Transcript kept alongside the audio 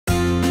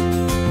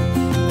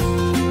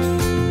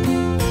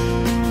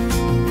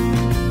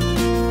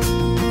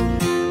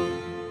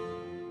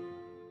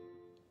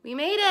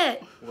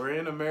We're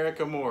in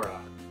Wakayama.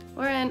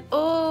 We're in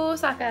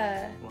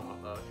Osaka. Well,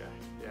 okay,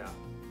 yeah.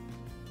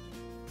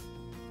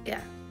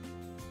 Yeah.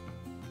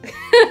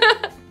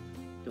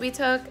 We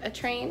took a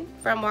train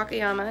from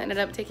Wakayama. Ended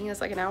up taking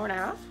us like an hour and a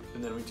half.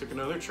 And then we took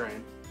another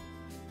train.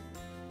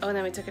 Oh, and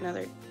then we took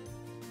another.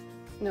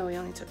 No, we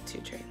only took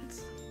 2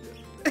 trains.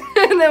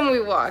 And then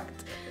we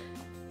walked.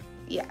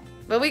 Yeah,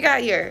 but we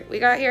got here.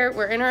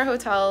 We're in our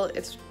hotel.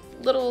 It's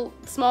a little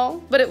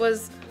small, but it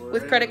was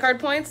with credit card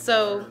points,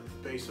 so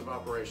base of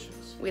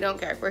operations. We don't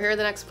care. We're here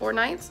the next 4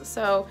 nights,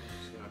 so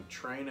just gonna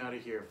train out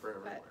of here for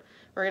everywhere.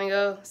 We're gonna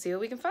go see what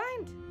we can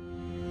find.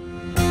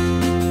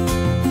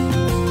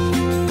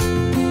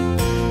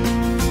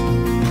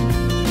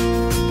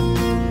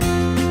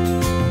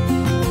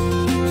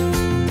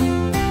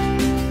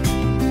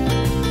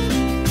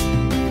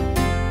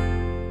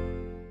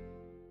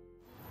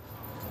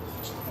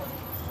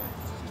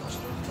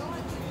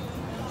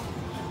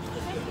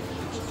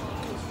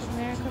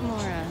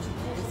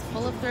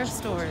 Full of thrift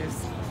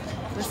stores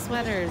with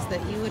sweaters that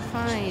you would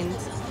find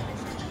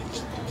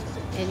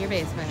in your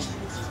basement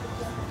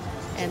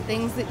and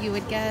things that you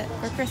would get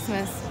for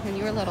Christmas when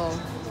you were little.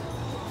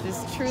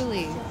 Just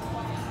truly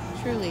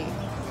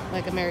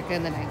like America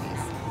in the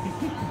 90s.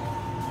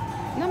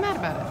 Not mad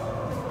about it.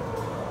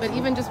 But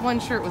even just one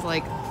shirt was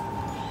like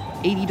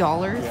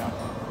 $80. Yeah.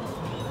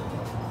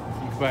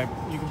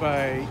 You can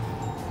buy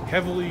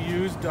heavily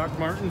used Doc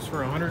Martens for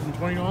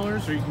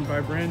 $120, or you can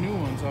buy brand new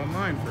ones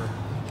online for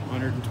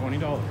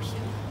 $120.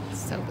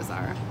 So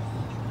bizarre.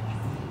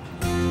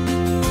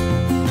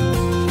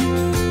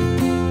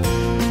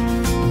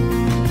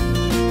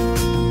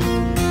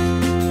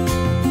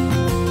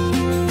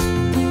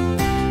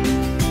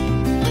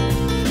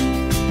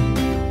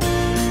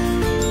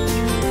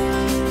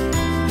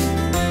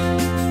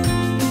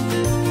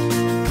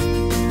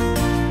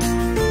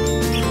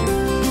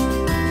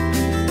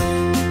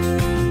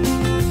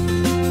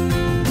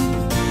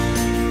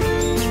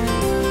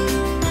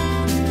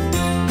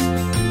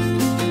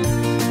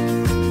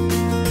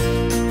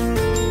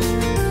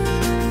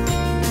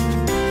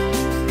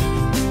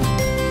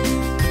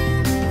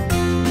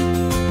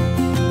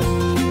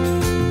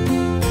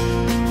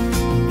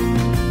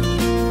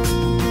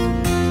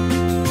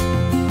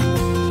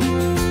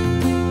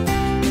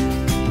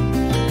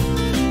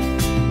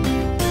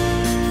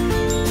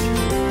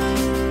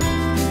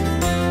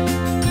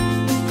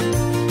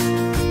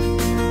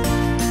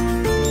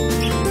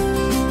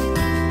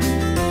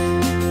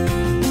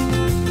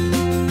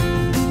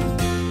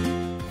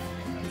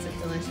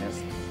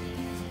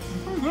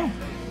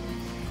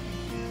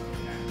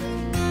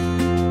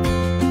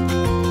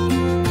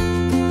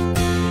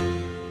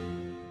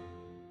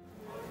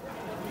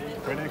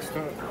 Right next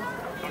to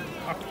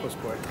Octopus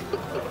Boy.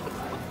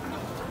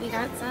 We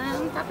got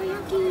some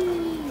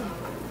takoyaki,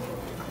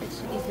 which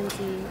you can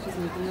see she's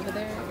making over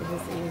there. It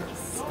is a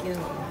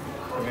skill.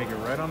 They make it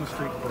right on the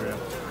street for you.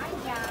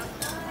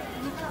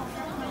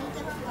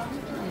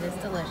 It is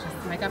delicious.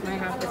 I got my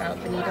half without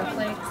bonito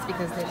flakes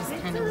because they just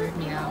kind of weird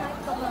me out.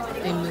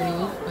 They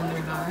move when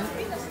they're hot.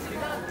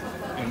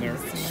 And they're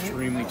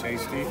extremely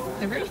tasty.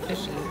 They're very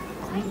fishy. I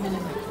don't really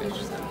like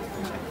fish, so.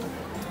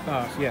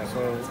 Yeah, so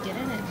Let's get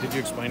in it. did you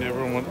explain to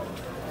everyone what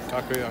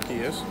takoyaki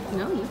is?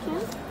 No, you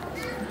can't.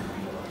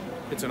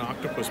 It's an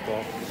octopus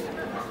ball.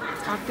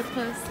 It's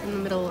octopus in the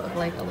middle of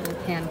like a little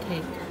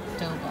pancake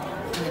dough ball,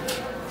 and it's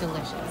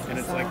delicious. And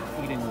it's so, like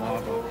eating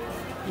lava.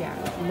 yeah,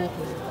 like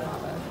molten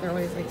lava. They're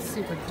always like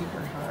super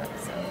duper hot,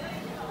 so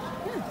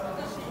yeah.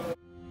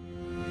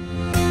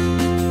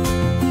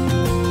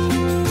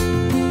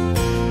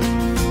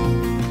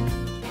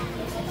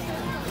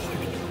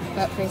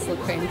 That face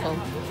looked painful.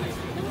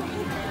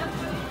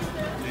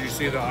 Did you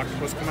see the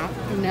octopus come out?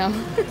 No.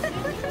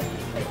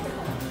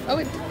 Oh,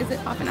 is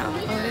it popping out? Oh,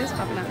 it is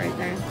popping out right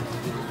there.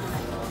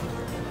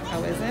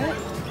 Oh, is it?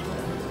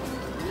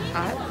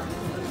 Hot?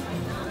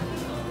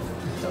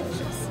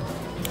 Delicious.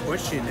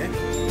 What's in it?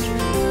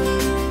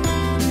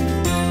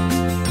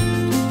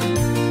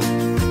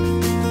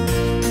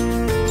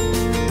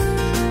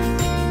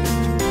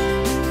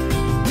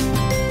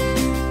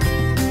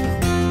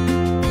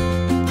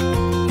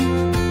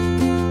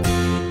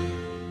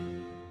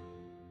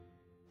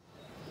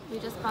 We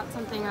just bought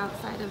something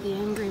outside of the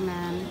Angry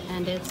Man,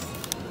 and it's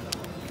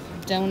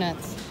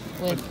donuts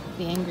with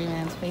the Angry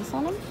Man's face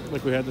on them.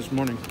 Like we had this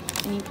morning.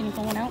 Can you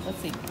pull one out? Let's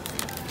see.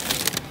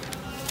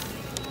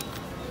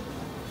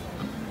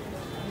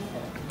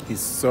 He's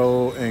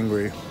so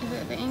angry. Is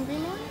it the Angry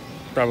Man?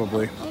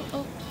 Probably.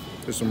 Oh.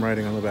 There's some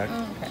writing on the back.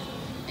 Oh, okay.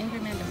 Angry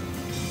Man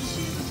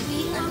donuts.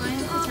 We are going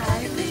to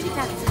try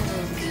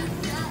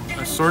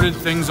kushikatsu. Assorted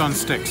things on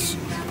sticks.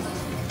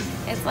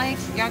 It's like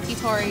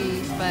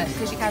yakitori, but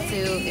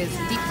kushikatsu is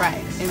deep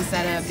fried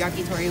instead of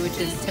yakitori, which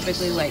is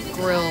typically like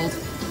grilled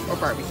or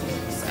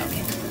barbecued. So,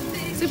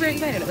 super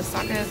excited.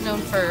 Osaka is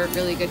known for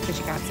really good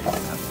kushikatsu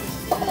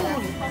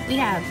stuff. We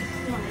have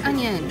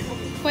onion,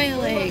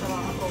 quail egg.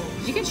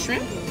 Did you get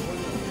shrimp?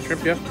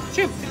 Shrimp, yeah.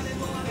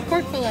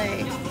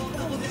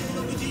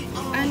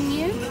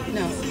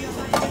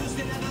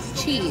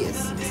 cheese,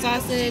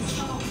 sausage,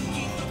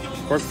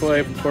 Pork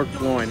fillet, pork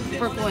loin.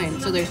 pork loin.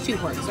 So there's 2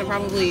 porks. So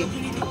probably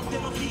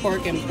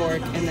pork,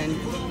 and then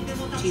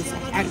cheese.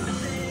 I don't know.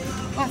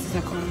 Lots of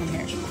stuff going on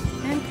here.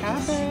 And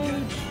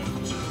cabbage.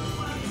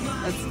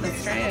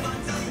 Let's try it.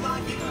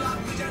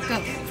 Go.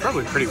 It's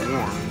probably pretty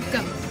warm.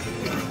 Go.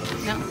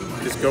 No.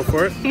 Just go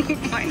for it?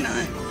 Why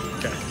not?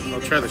 Okay,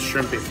 I'll try the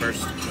shrimpy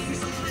first.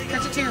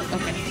 Touch it to your...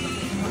 Okay.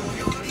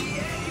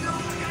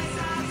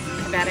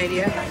 Bad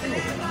idea.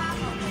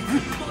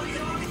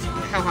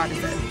 How hot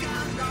is it?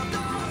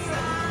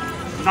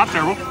 Not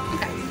terrible.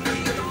 Okay.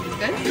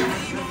 Good?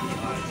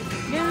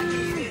 Yeah.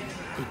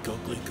 Go,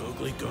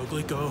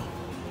 go, go.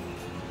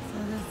 So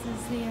this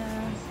is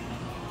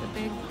the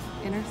big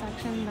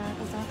intersection that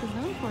Osaka's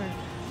known for.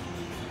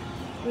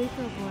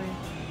 Waco boy.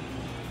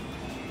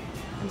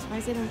 I'm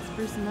surprised they didn't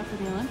spruce him up for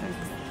the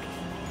Olympics.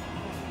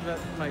 That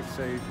might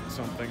say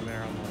something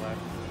there on the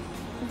left.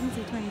 Doesn't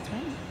say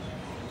 2020.